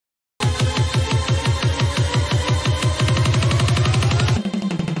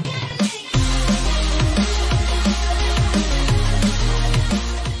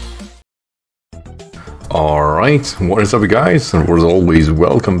Alright, what is up guys, and as always,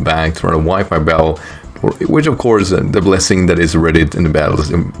 welcome back to our Wi-Fi battle, which of course the blessing that is Reddit in the battles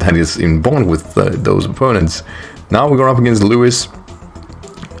that is in bond with those opponents. Now we're going up against Lewis,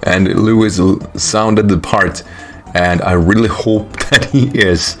 and Lewis sounded the part, and I really hope that he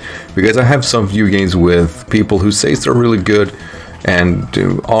is, because I have some few games with people who say they're really good and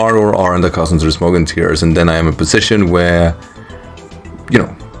are in the cousins or Smogon tiers, and then I am in a position where, you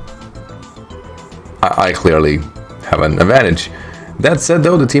know, I clearly have an advantage. That said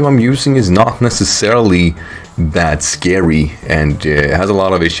though, the team I'm using is not necessarily that scary and has a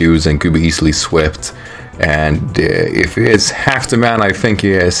lot of issues and could be easily swept, and if he is half the man I think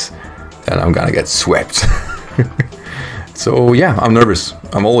he is, then I'm gonna get swept. So yeah, I'm nervous.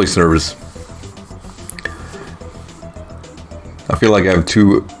 I'm always nervous. I feel like I have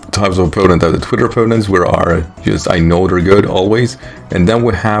two types of opponent. I have the Twitter opponents where I know they're good always, and then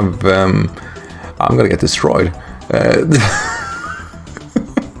we have I'm gonna get destroyed.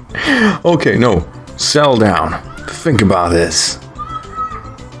 Okay, no, settle down. Think about this.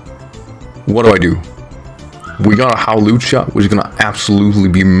 What do? We got a Howlucha, which is gonna absolutely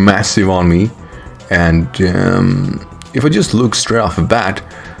be massive on me, and if I just look straight off the bat,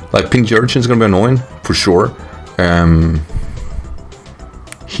 like Pink Urchin is gonna be annoying for sure.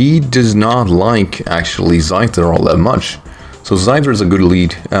 He does not like actually Scyther all that much. So Scyther is a good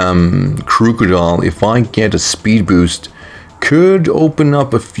lead. Crocodile, if I get a speed boost, could open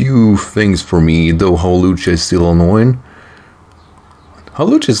up a few things for me, though Howlucha is still annoying.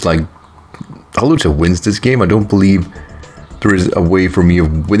 Howlucha wins this game. I don't believe there is a way for me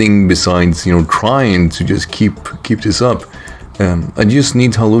of winning besides, you know, trying to just keep this up. I just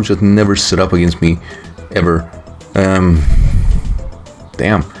need Howlucha to never sit up against me, ever.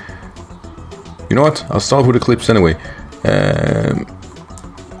 Damn. You know what? I'll start with the clips anyway.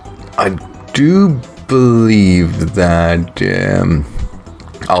 I do believe that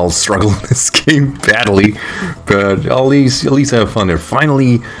I'll struggle in this game badly, but at least I have fun there.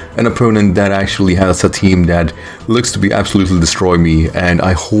 Finally, an opponent that actually has a team that looks to be absolutely destroy me, and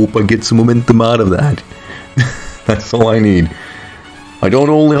I hope I get some momentum out of that. That's all I need. I don't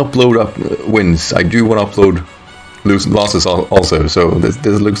only upload wins, I do want to upload losses also, so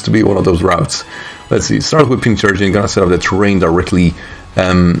this looks to be one of those routes. Let's see, start with Pink Urchin, gonna set up the terrain directly.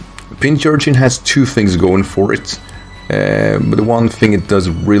 Pink Urchin has two things going for it, but the one thing it does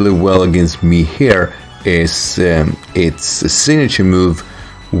really well against me here is its a signature move,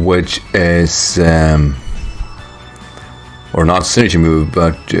 which is, or not signature move,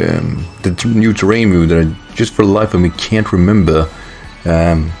 but the new terrain move that I just for the life of me can't remember,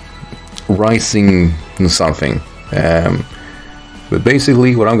 rising something. But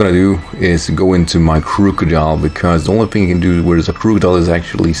basically what I'm gonna do is go into my Crocodile, because the only thing you can do with a Crocodile is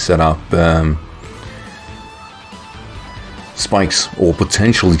actually set up spikes or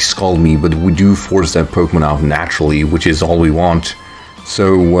potentially scald me, but we do force that Pokemon out naturally, which is all we want.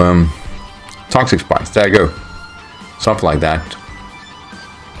 So toxic spikes, there you go, something like that.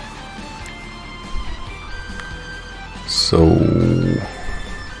 So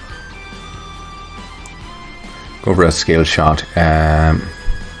go for a scale shot.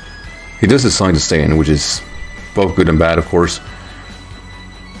 He does decide to stay in, which is both good and bad, of course.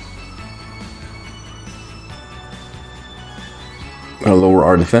 Gonna lower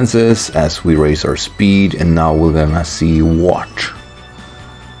our defenses as we raise our speed, and now we're gonna see what?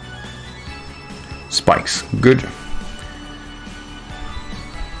 Spikes, good.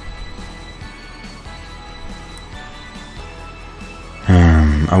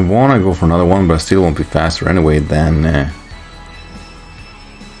 I want to go for another one, but I still won't be faster anyway than...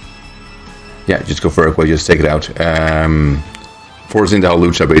 yeah, just go for it, just take it out. Forcing the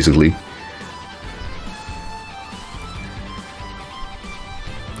Howlucha, basically.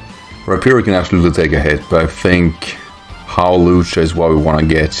 Rhyperior can absolutely take a hit, but I think Howlucha is what we want to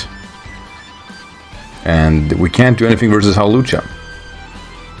get. And we can't do anything versus Howlucha,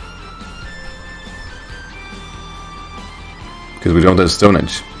 because we don't have Stone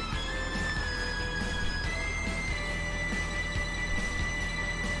Edge.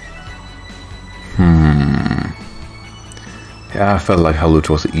 Yeah, I felt like Howlucha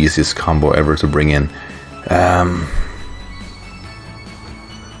was the easiest combo ever to bring in.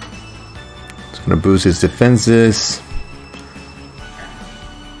 It's gonna boost his defenses.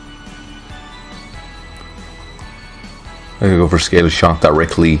 I'm gonna go for Scale Shot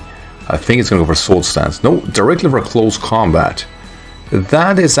directly. I think it's gonna go for Sword Stance. No, directly for close combat.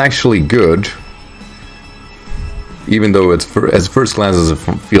 That is actually good, even though it's as first glance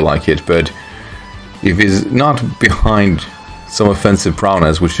doesn't feel like it. But if he's not behind some offensive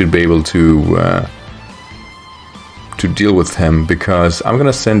prowess, we should be able to to deal with him, because I'm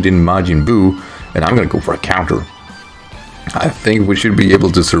gonna send in Majin Buu and I'm gonna go for a counter. I think we should be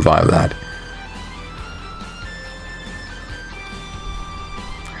able to survive that.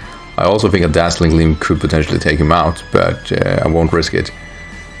 I also think a Dazzling Gleam could potentially take him out, but I won't risk it.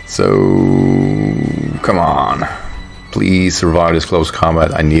 So, come on. Please survive this close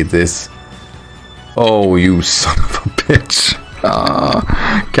combat. I need this. Oh, you son of a bitch.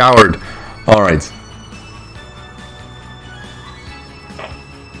 Ah, coward. Alright.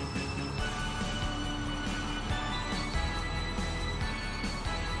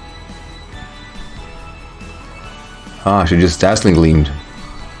 Ah, she just Dazzling Gleamed.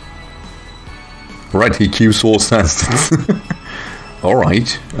 Right, he keeps all sense.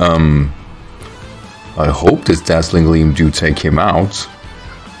 Alright. I hope this Dazzling Gleam do take him out.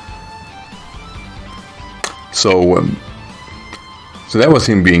 So that was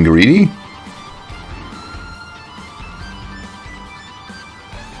him being greedy.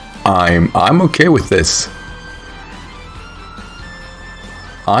 I'm okay with this.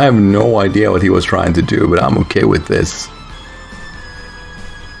 I have no idea what he was trying to do, but I'm okay with this.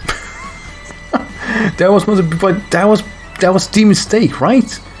 That was the mistake,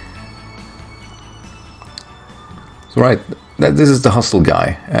 right? So right, this is the hustle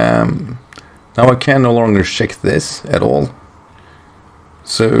guy. Now I can no longer check this at all.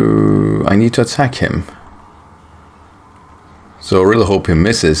 So I need to attack him. So I really hope he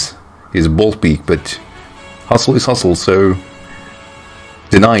misses his bolt beak, but hustle is hustle, so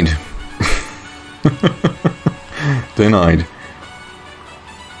denied. Denied.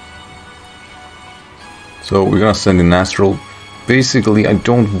 So we're gonna send in Astral. Basically, I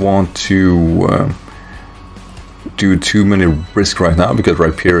don't want to do too many risks right now, because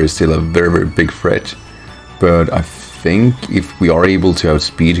Rhyperior is still a very, very big threat. But I think if we are able to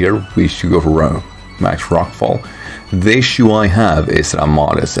outspeed here, we should go for max Rockfall. The issue I have is that I'm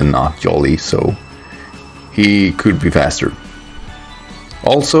modest and not Jolly, so he could be faster.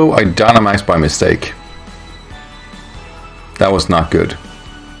 Also, I Dynamaxed by mistake. That was not good.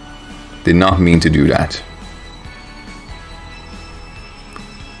 Did not mean to do that.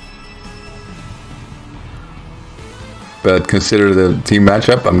 But consider the team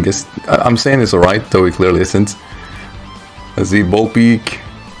matchup. I'm saying it's alright, though it clearly isn't. Let's see, Bolt Beak,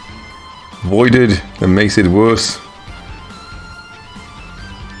 Voided, that makes it worse.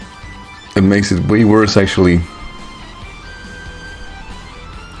 It makes it way worse, actually.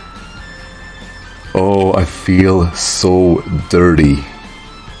 Oh, I feel so dirty.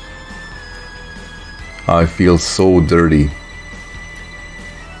 I feel so dirty.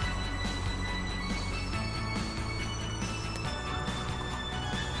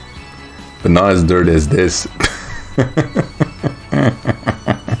 But not as dirty as this.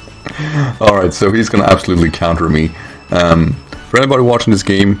 Alright, so he's gonna absolutely counter me. For anybody watching this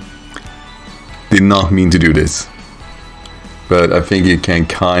game, did not mean to do this. But I think he can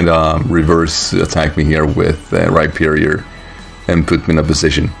kinda reverse attack me here with Rhyperior and put me in a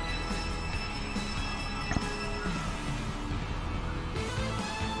position.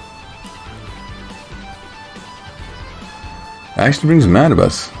 Actually brings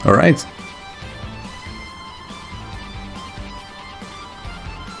Manabus, alright.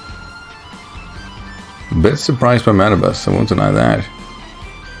 Bit surprised by Manabus, I won't deny that.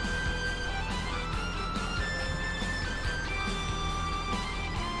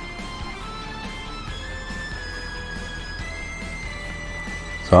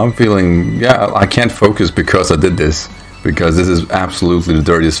 So I'm feeling, yeah, I can't focus because I did this. Because this is absolutely the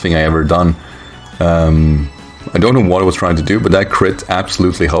dirtiest thing I ever done. I don't know what I was trying to do, but that crit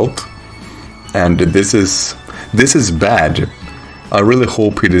absolutely helped. And this is bad. I really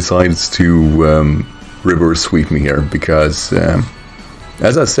hope he decides to reverse sweep me here, because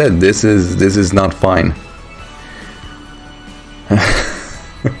as I said, this is not fine.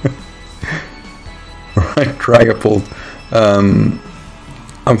 Right, Dragapult.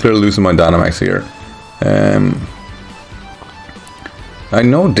 I'm clearly losing my Dynamax here. I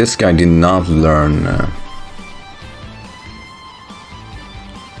know this guy did not learn.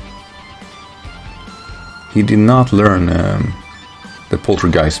 He did not learn the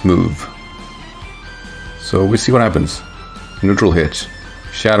Poltergeist move. So we see what happens. Neutral hit.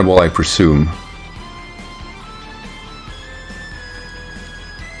 Shadow Ball, I presume.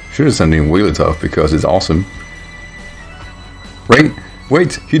 Should have sent in WIGGLYTUFF because it's awesome. Right?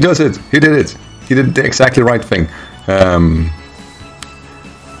 Wait, he does it! He did it! He did the exactly right thing. And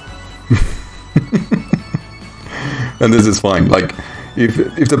this is fine. Like, if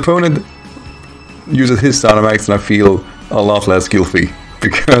the opponent uses his Dynamax, then I feel a lot less guilty,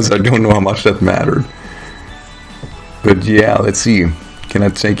 because I don't know how much that mattered. But yeah, let's see. Can I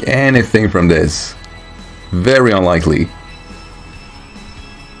take anything from this? Very unlikely.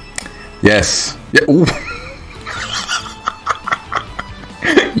 Yes. Yeah. Ooh.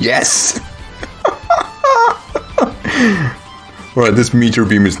 Yes. Alright, this meteor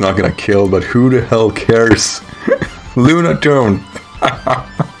beam is not gonna kill, but who the hell cares? Luna don't.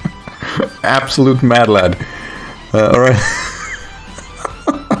 Absolute mad lad. Alright.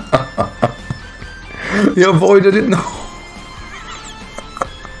 He avoided it. No.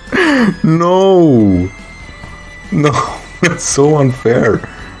 No. No. It's so unfair.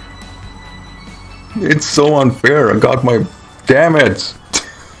 It's so unfair. I got my... Damn it.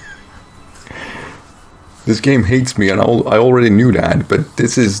 This game hates me, and I already knew that, but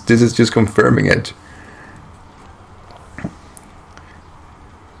this is just confirming it.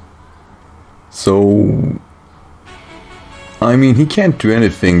 So, I mean, he can't do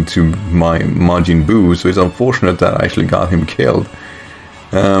anything to my Majin Buu, so it's unfortunate that I actually got him killed.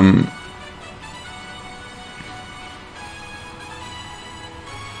 I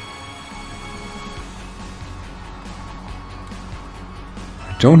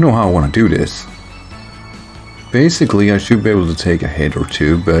don't know how I want to do this. Basically, I should be able to take a hit or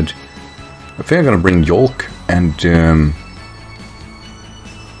two, but I think I'm gonna bring Yolk and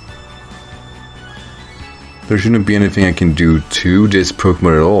there shouldn't be anything I can do to this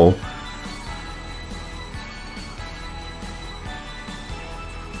Pokemon at all.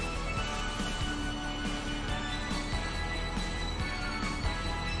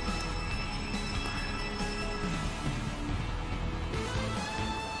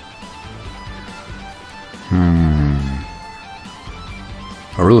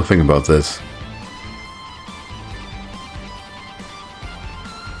 I really think about this.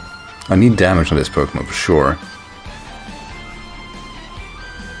 I need damage on this Pokemon for sure.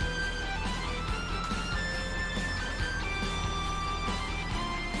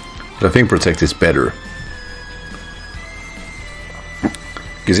 But I think Protect is better.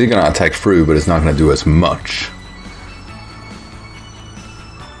 Because he's gonna attack through, but it's not gonna do as much.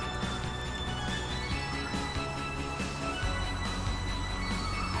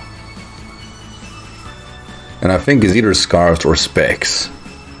 And I think it's either Scarfed or Specs.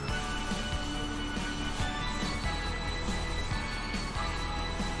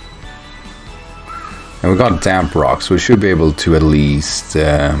 And we got Damp Rock, so we should be able to at least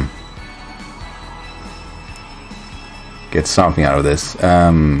get something out of this.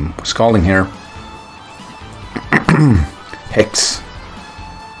 Scalding here. Hex.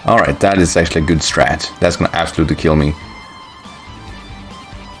 Alright, that is actually a good strat. That's gonna absolutely kill me.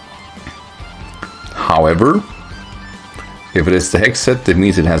 However, if it is the Hex set, that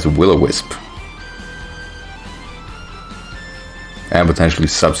means it has a Will-O-Wisp. And potentially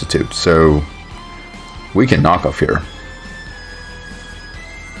Substitute, so we can knock off here.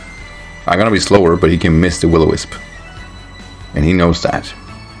 I'm gonna be slower, but he can miss the Will-O-Wisp. And he knows that.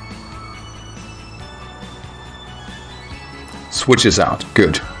 Switches out,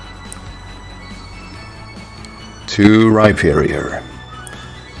 good. To Rhyperior.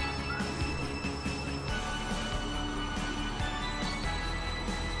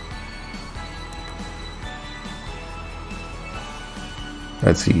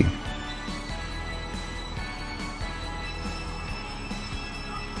 Let's see.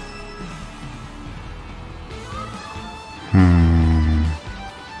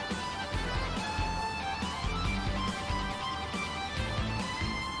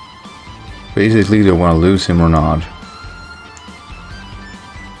 Basically, do I want to lose him or not?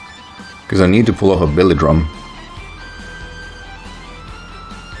 Because I need to pull off a Billy Drum.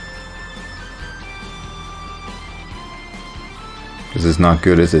 This is not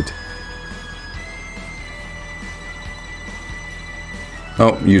good, is it?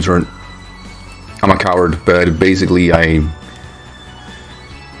 Oh, U-turn. I'm a coward, but basically I'm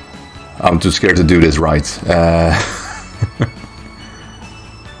too scared to do this right.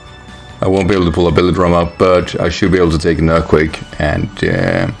 I won't be able to pull a Billy Drum up, but I should be able to take an Earthquake, and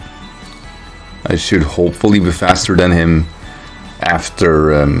I should hopefully be faster than him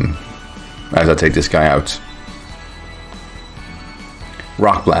after as I take this guy out.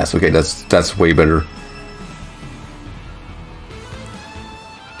 Rock Blast, okay, that's way better.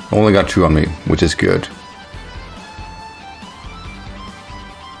 Only got 2 on me, which is good.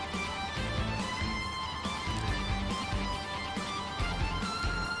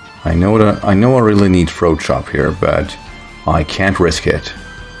 I know I really need Throat Chop here, but I can't risk it.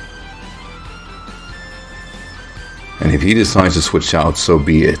 And if he decides to switch out, so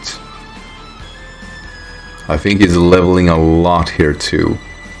be it. I think he's leveling a lot here too.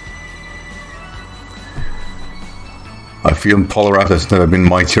 feel Poliwrath has never been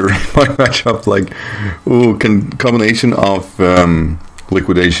mightier in my matchup. Like, ooh, combination of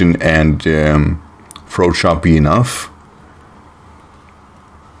liquidation and throat shot be enough?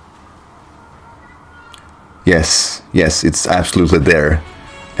 Yes, yes, it's absolutely there.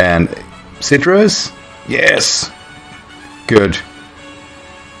 And citrus? Yes! Good.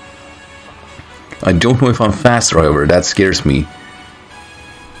 I don't know if I'm faster, however, that scares me.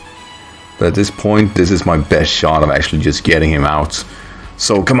 But at this point, this is my best shot of actually just getting him out.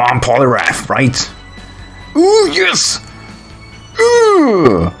 So come on, Poliwrath, right? Ooh, yes!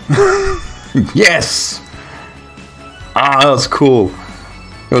 Ooh! Yes! Ah, that's cool.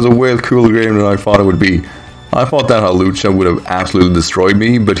 It was a way cooler game than I thought it would be. I thought that Hawlucha would have absolutely destroyed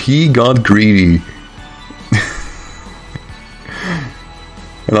me, but he got greedy.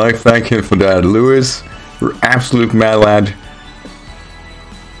 And I thank him for that. Lewis, you're absolute mad lad.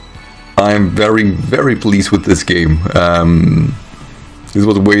 I'm very, very pleased with this game. This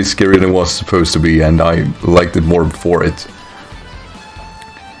was way scarier than it was supposed to be, and I liked it more for it.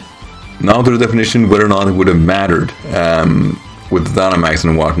 Now to the definition, whether or not it would have mattered with Dynamax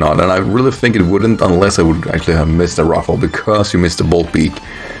and whatnot, and I really think it wouldn't unless I would actually have missed a Ruffle, because you missed a Bolt Beak.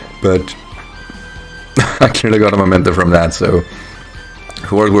 But I clearly got a momentum from that, so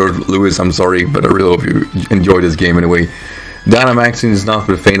for Lewis, I'm sorry, but I really hope you enjoyed this game anyway. Dynamaxing is not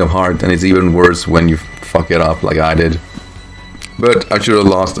for the faint of heart, and it's even worse when you fuck it up like I did. But I should have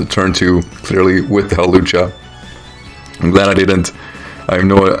lost a turn 2, clearly, with the Hawlucha. I'm glad I didn't. I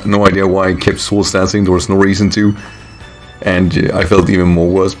have no idea why I kept Soul Stancing, there was no reason to. And I felt even more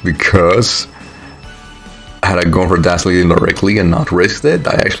worse because had I gone for Dazzling directly and not risked it,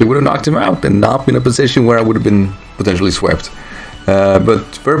 I actually would have knocked him out and not been in a position where I would have been potentially swept.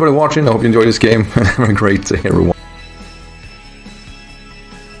 But for everybody watching, I hope you enjoyed this game, and have a great day, everyone.